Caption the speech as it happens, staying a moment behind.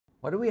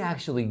What do we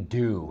actually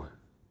do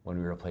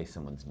when we replace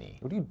someone's knee?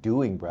 What are you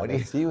doing, Brad? I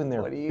see you in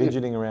there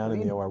fidgeting around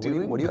in the OR.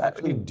 What are you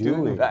actually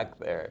doing back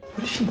there?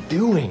 What is she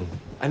doing?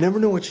 I never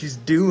know what she's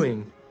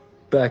doing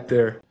back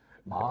there.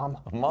 Mom.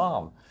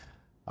 All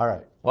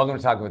right. Welcome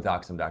to Talking with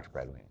Docs. I'm Dr.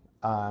 Brad Wayne.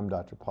 I'm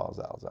Dr. Paul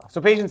Zalzal.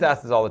 So patients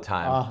ask this all the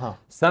time.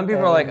 Some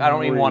people are like, I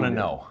don't even want to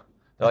know.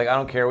 They're like, I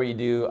don't care what you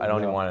do. I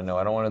don't even want to know.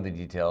 I don't want to know the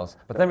details.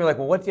 But then you're like,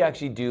 well, what do you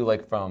actually do,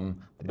 like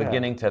from the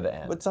beginning to the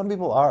end? But some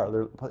people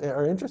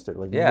are interested.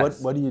 Like,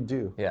 what do you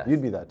do? Yes.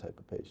 You'd be that type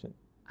of patient.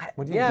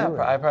 What do you do?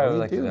 I probably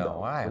would like to know.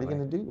 Why? What are you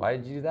going to do? Why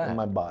did you do that? In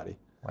my body.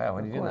 Wow,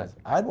 why did you do that?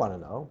 I'd want to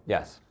know.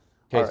 Yes.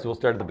 Okay, so we'll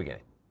start at the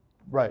beginning.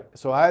 Right.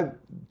 So I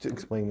to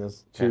explain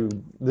this to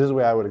this is the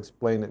way I would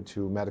explain it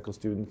to medical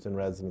students and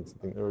residents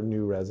or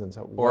new residents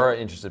or an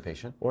interested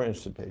patient. Or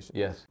interested patient.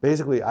 Yes.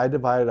 Basically, I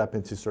divide it up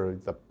into sort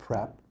of the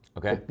prep.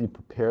 Okay. You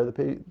prepare the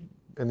patient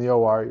in the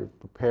OR. You're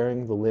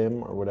preparing the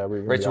limb or whatever.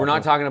 You're right. So we're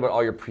not talking about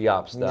all your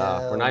pre-op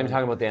stuff. We're not even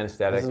talking about the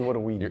anesthetic. This is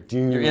what we do.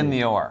 You're in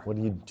the OR. What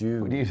do you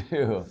do? What do you do?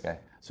 Okay.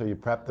 So you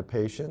prep the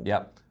patient.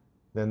 Yep.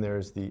 Then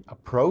there's the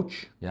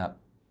approach. Yep.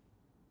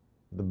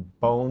 The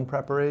bone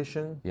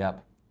preparation.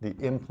 Yep. The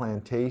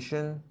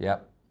implantation.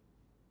 Yep.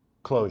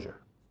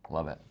 Closure.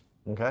 Love it.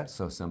 Okay.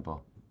 So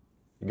simple.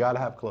 You got to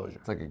have closure.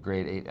 It's like a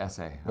grade 8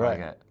 essay. I right.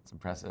 like it. It's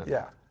impressive.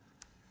 Yeah.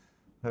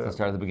 So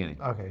start at the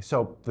beginning. Okay.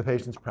 So the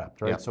patient's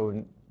prepped, right? Yep.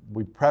 So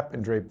we prep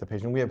and drape the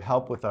patient. We have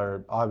help with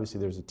obviously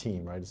there's a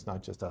team, right? It's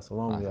not just us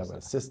alone. We have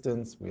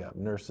assistants, we have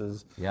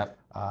nurses. Yep.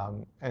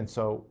 And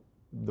so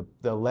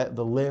the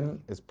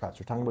limb is prepped.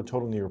 We're talking about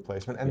total knee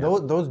replacement. And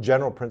those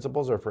general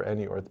principles are for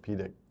any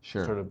orthopedic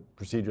sort of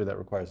procedure that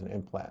requires an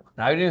implant.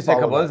 Now, I didn't say a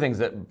couple other things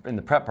that in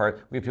the prep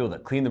part, we have people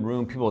that clean the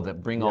room, people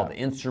that bring all the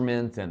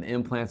instruments and the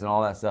implants and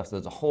all that stuff. So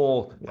there's a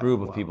whole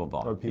group of people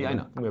involved. I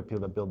know. We have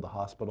people that build the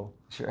hospital.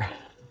 Sure.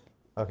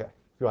 Okay.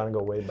 If you want to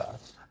go way back.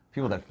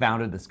 People that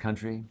founded this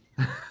country.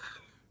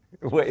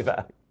 Way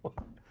back.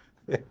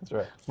 Yeah, that's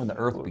right. When the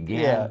earth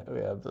began.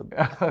 Yeah.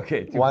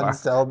 Okay.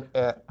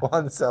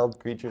 One-celled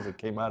creatures that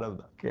came out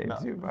of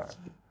too far.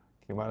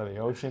 Came out of the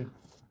ocean.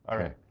 All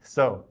right.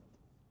 So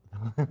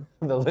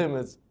the limb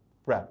is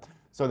prepped.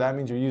 So that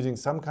means you're using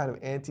some kind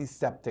of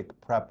antiseptic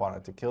prep on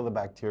it to kill the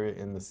bacteria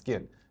in the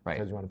skin. Right.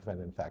 Because you want to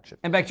prevent infection.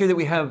 And bacteria that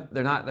we have,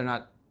 they're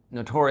not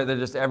notorious. They're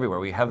just everywhere.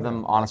 We have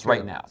them on us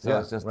right now. So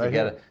it's just to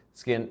get a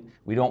skin.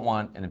 We don't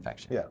want an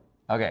infection. Yeah.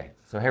 Okay.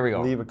 So here we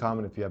go. Leave a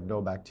comment if you have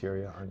no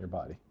bacteria on your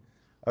body.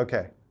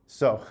 Okay.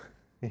 So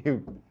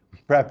you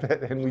prep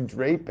it and we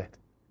drape it.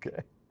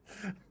 Okay.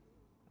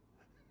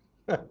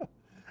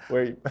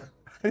 Where you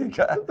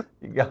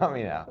got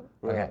me now.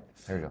 Okay.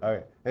 Here we go.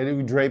 Okay. And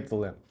we drape the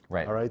limb.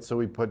 Right. All right. So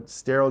we put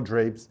sterile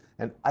drapes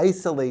and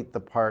isolate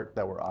the part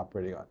that we're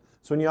operating on.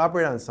 So when you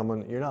operate on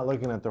someone, you're not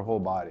looking at their whole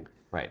body.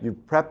 Right.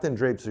 You've prepped and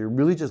draped, so you're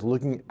really just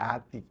looking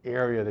at the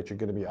area that you're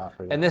going to be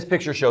operating on. And this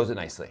picture shows it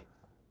nicely.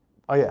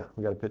 Oh yeah,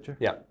 we got a picture?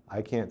 Yeah.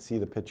 I can't see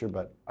the picture,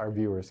 but our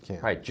viewers can.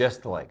 Right,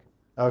 just the leg.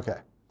 Okay.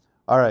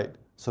 All right,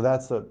 so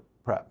that's the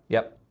prep.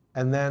 Yep.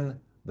 And then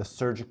the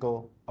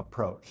surgical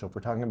approach. So if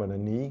we're talking about a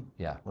knee,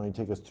 why don't you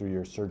take us through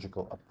your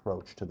surgical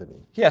approach to the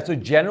knee? Yeah, so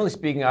generally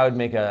speaking, I would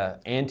make an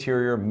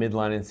anterior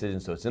midline incision.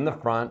 So it's in the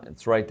front,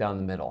 it's right down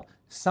the middle.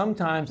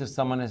 Sometimes if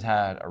someone has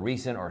had a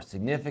recent or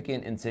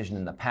significant incision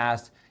in the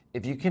past,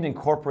 if you can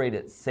incorporate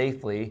it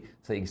safely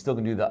so you still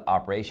can do the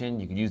operation,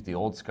 you can use the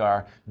old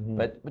scar.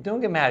 But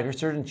don't get mad if your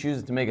surgeon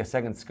chooses to make a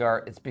second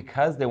scar, it's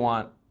because they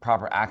want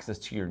proper access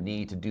to your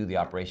knee to do the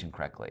operation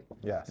correctly.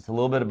 Yes. It's a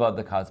little bit about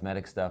the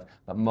cosmetic stuff,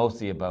 but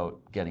mostly about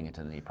getting it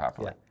to the knee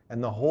properly. Yeah.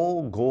 And the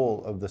whole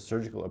goal of the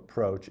surgical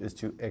approach is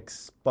to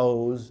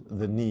expose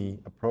the knee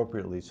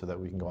appropriately so that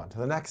we can go on to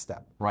the next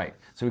step. Right.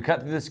 So we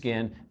cut through the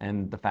skin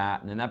and the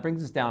fat, and then that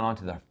brings us down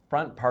onto the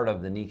front part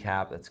of the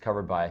kneecap that's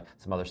covered by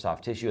some other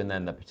soft tissue, and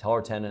then the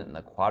patellar tendon and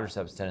the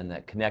quadriceps tendon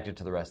that connect it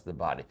to the rest of the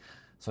body.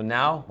 So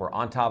now we're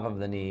on top of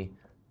the knee.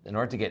 In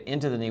order to get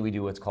into the knee, we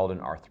do what's called an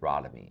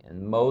arthrotomy.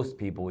 And most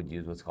people would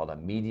use what's called a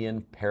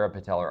median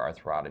parapatellar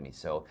arthrotomy.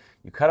 So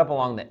you cut up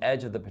along the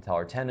edge of the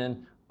patellar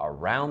tendon,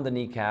 around the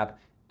kneecap,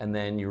 and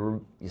then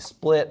you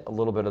split a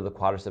little bit of the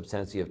quadriceps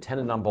tendon, so you have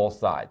tendon on both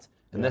sides.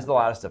 And this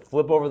allows us to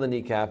flip over the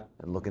kneecap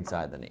and look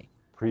inside the knee.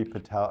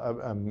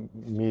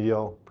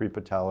 Medial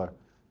prepatellar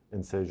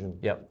incision,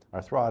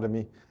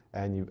 arthrotomy,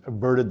 and you've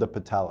everted the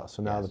patella.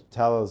 So now the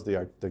patella is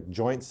the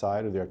joint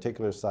side, or the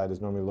articular side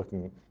is normally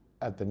looking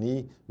at the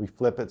knee. We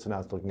flip it, so now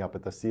it's looking up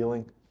at the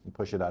ceiling and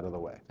push it out of the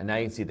way. And now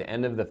you can see the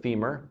end of the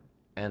femur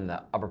and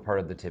the upper part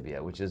of the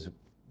tibia, which is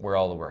where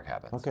all the work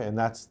happens. Okay, and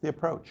that's the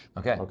approach.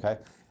 Okay. Okay.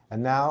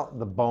 And now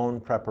the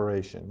bone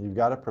preparation. You've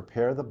got to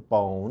prepare the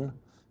bone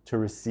to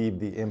receive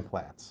the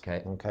implants.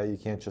 Okay. Okay. You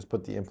can't just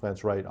put the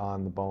implants right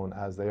on the bone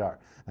as they are.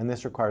 And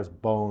this requires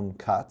bone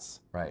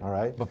cuts. Right. All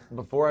right.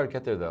 Before I would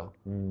get there though,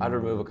 I'd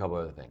remove a couple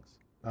other things.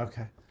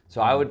 Okay.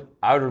 So I would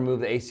remove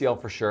the ACL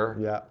for sure.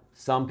 Yeah.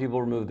 Some people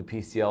remove the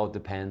PCL, it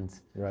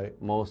depends.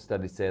 Right. Most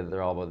studies say that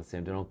they're all about the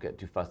same. Don't get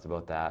too fussed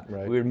about that.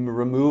 Right. We would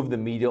remove the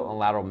medial and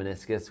lateral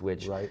meniscus,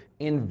 which Right.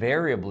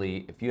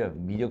 invariably, if you have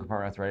medial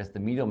compartment arthritis, the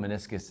medial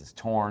meniscus is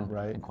torn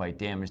Right. and quite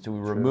damaged. So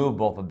we remove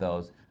both of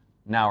those.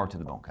 Now we're to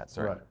the bone cuts.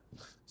 Sorry. Right.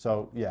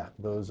 So yeah,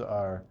 those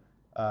are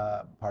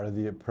part of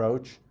the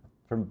approach.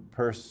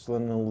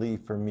 Personally,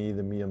 for me,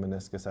 the medial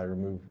meniscus I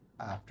remove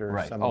after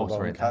some of the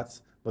bone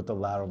cuts, but the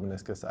lateral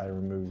meniscus I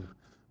remove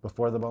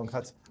before the bone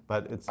cuts.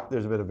 But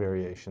there's a bit of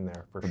variation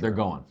there for sure. They're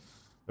gone.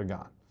 They're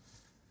gone.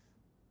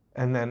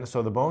 And then,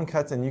 so the bone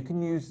cuts, and you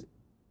can use,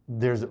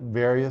 there's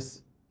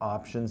various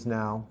options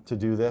now to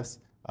do this.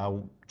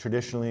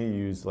 Traditionally, you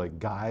use like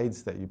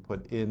guides that you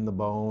put in the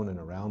bone and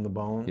around the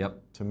bone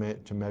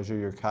to measure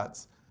your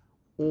cuts.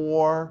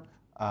 Or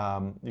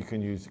you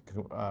can use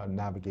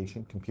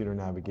navigation, computer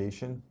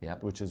navigation,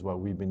 which is what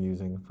we've been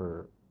using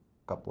for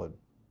a couple of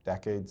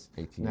decades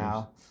 18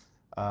 now.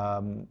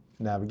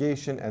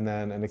 Navigation, and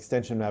then an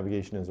extension of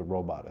navigation is a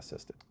robot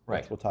assisted,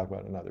 which we'll talk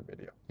about in another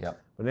video. But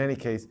in any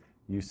case,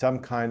 use some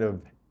kind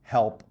of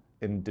help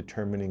in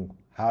determining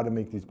how to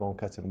make these bone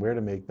cuts and where to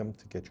make them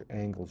to get your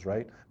angles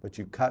right. But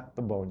you cut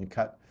the bone, you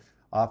cut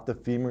off the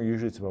femur,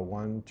 usually it's about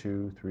 1,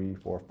 2, 3,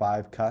 4,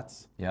 5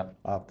 cuts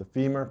off the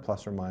femur,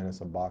 plus or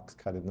minus a box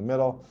cut in the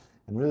middle.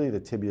 And really the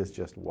tibia is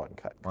just one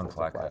cut. One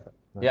flat cut.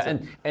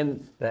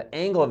 And the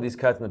angle of these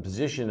cuts and the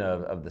position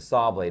of the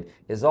saw blade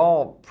is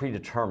all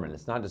predetermined.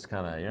 It's not just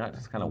kind of, you're not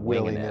just kind of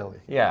winging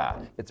it. Yeah,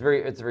 it's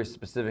very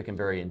specific and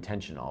very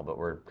intentional, but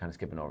we're kind of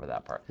skipping over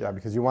that part. Yeah,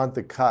 because you want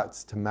the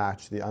cuts to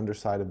match the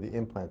underside of the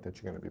implant that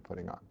you're going to be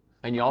putting on.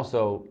 And you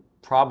also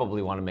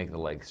probably want to make the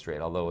leg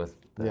straight, although with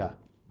the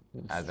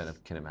advent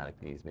of kinematic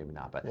knees, maybe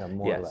not, but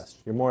more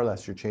or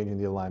less. You're changing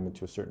the alignment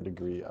to a certain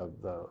degree of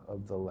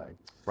the leg.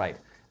 Right.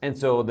 And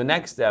so the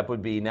next step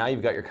would be, now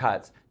you've got your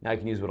cuts, now you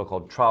can use what are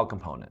called trial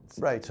components.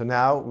 Right. So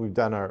now we've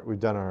done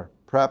our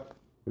prep,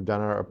 we've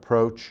done our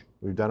approach,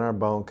 we've done our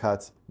bone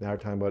cuts. Now we're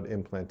talking about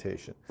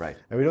implantation. Right.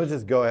 And we don't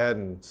just go ahead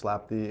and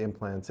slap the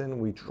implants in.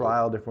 We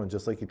trial different ones,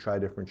 just like you try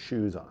different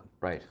shoes on.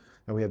 Right.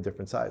 And we have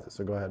different sizes.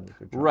 So go ahead.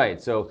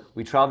 Right. So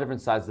we trial different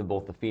sizes of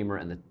both the femur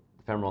and the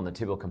femoral and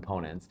the tibial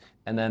components.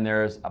 And then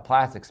there's a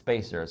plastic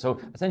spacer. So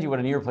essentially what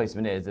a knee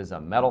replacement is a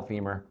metal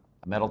femur,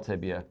 a metal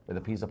tibia with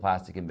a piece of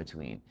plastic in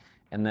between.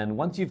 And then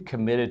once you've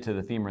committed to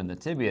the femur and the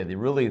tibia, the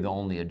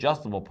only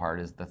adjustable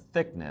part is the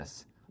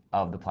thickness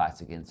of the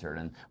plastic insert.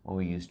 And when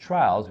we use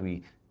trials,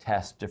 we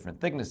test different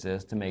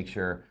thicknesses to make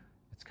sure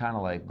it's kind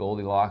of like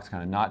Goldilocks,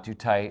 kind of not too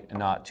tight and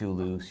not too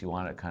loose. You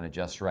want it kind of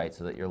just right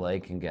so that your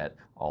leg can get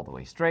all the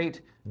way straight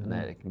and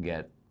that it can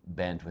get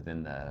bent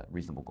within the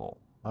reasonable goal.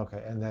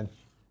 Okay, and then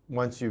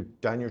once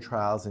you've done your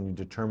trials and you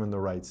determine the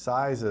right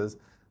sizes,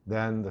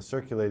 then the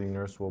circulating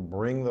nurse will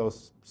bring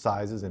those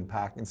sizes in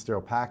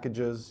sterile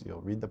packages.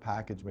 You'll read the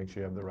package, make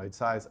sure you have the right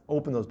size,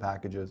 open those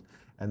packages,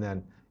 and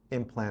then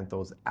implant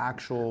those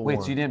actual... Wait,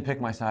 so you didn't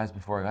pick my size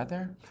before I got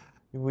there?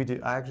 We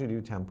do. I actually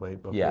do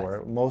template before.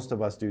 Yes. Most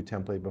of us do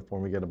template before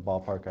we get a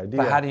ballpark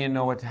idea. But how do you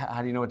know what to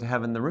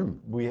have in the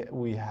room?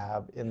 We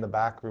have, in the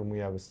back room, we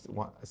have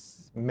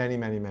many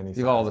sizes.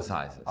 You have all the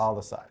sizes? All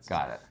the sizes.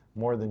 Got it.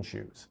 More than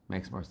shoes.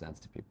 Makes more sense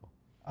to people.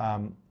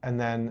 And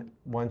then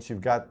once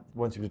you've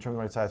determined the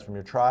right size from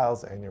your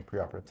trials and your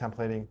preoperative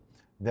templating,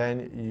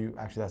 then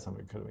actually that's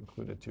something we could have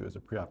included too, as a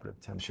preoperative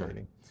templating. Sure.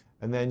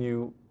 And then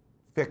you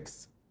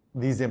fix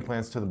these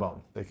implants to the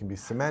bone. They can be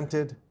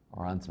cemented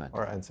or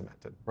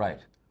uncemented. Right.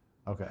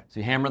 Okay. So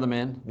you hammer them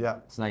in. Yeah.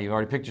 So now you've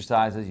already picked your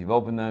sizes, you've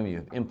opened them,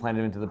 you've implanted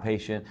them into the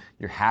patient.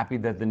 You're happy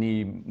that the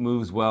knee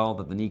moves well,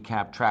 that the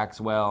kneecap tracks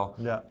well.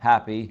 Yeah.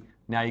 Happy.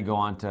 Now you go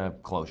on to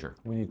closure.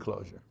 We need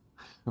closure.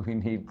 We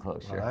need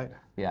closure. All right.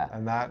 Yeah.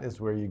 And that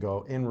is where you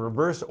go in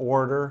reverse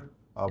order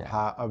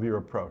of your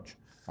approach.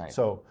 Right.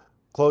 So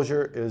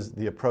closure is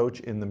the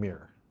approach in the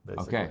mirror,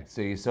 basically. Okay.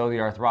 So you sew the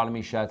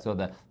arthrotomy shut so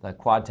that the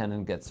quad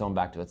tendon gets sewn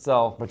back to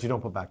itself. But you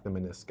don't put back the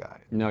menisci.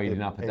 No, you do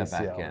not put that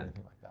back in.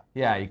 Anything like that.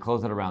 Yeah, you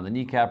close it around the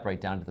kneecap,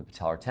 right down to the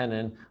patellar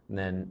tendon, and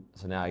then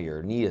so now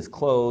your knee is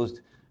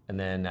closed. And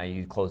then now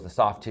you close the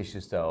soft tissue,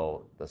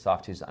 so the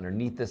soft tissue is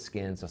underneath the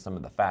skin, so some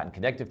of the fat and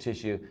connective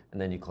tissue,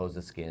 and then you close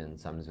the skin,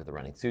 sometimes with a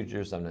running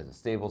suture, sometimes with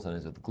stable,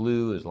 sometimes with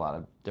glue. There's a lot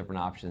of different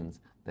options.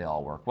 They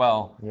all work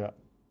well. Yeah.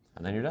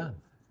 And then you're done.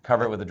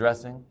 Cover it with a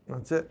dressing.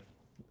 That's it.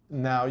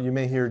 Now you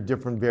may hear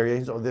different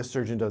variations. Oh, this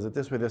surgeon does it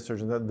this way, this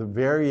surgeon does it. The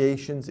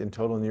variations in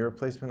total knee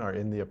replacement are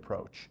in the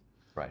approach.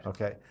 Right.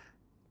 Okay.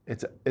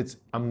 It's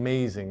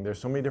amazing. There's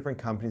so many different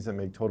companies that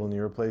make total knee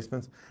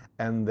replacements,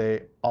 and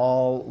they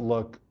all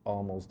look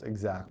almost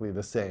exactly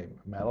the same.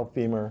 Metal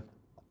femur,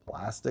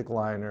 plastic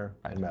liner,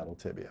 and metal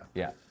tibia.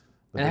 Yeah.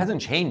 And it hasn't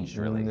changed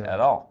really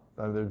at all.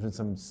 There's been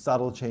some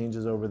subtle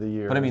changes over the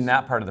years. But I mean,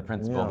 that part of the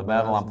principle, the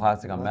metal on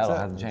plastic on metal,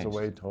 hasn't changed. It's the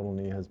way total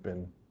knee has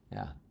been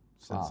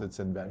since its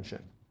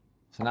invention.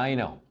 So now you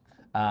know.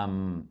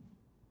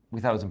 We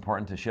thought it was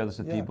important to share this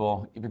with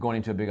people. If you're going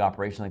into a big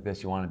operation like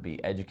this, you want to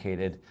be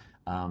educated.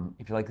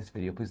 If you like this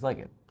video, please like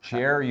it.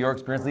 Share your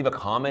experience. Leave a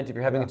comment if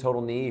you're having a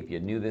total knee, if you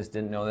knew this,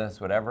 didn't know this,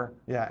 whatever.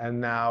 Yeah,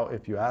 and now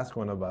if you ask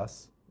one of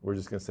us, we're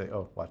just going to say,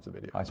 oh, watch the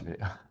video. Watch the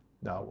video.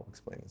 No, we'll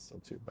explain this still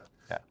too, but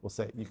yeah. We'll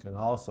say you can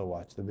also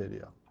watch the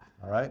video.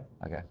 All right?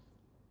 Okay.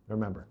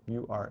 Remember,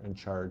 you are in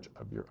charge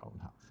of your own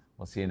health.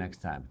 We'll see you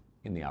next time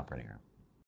in the operating room.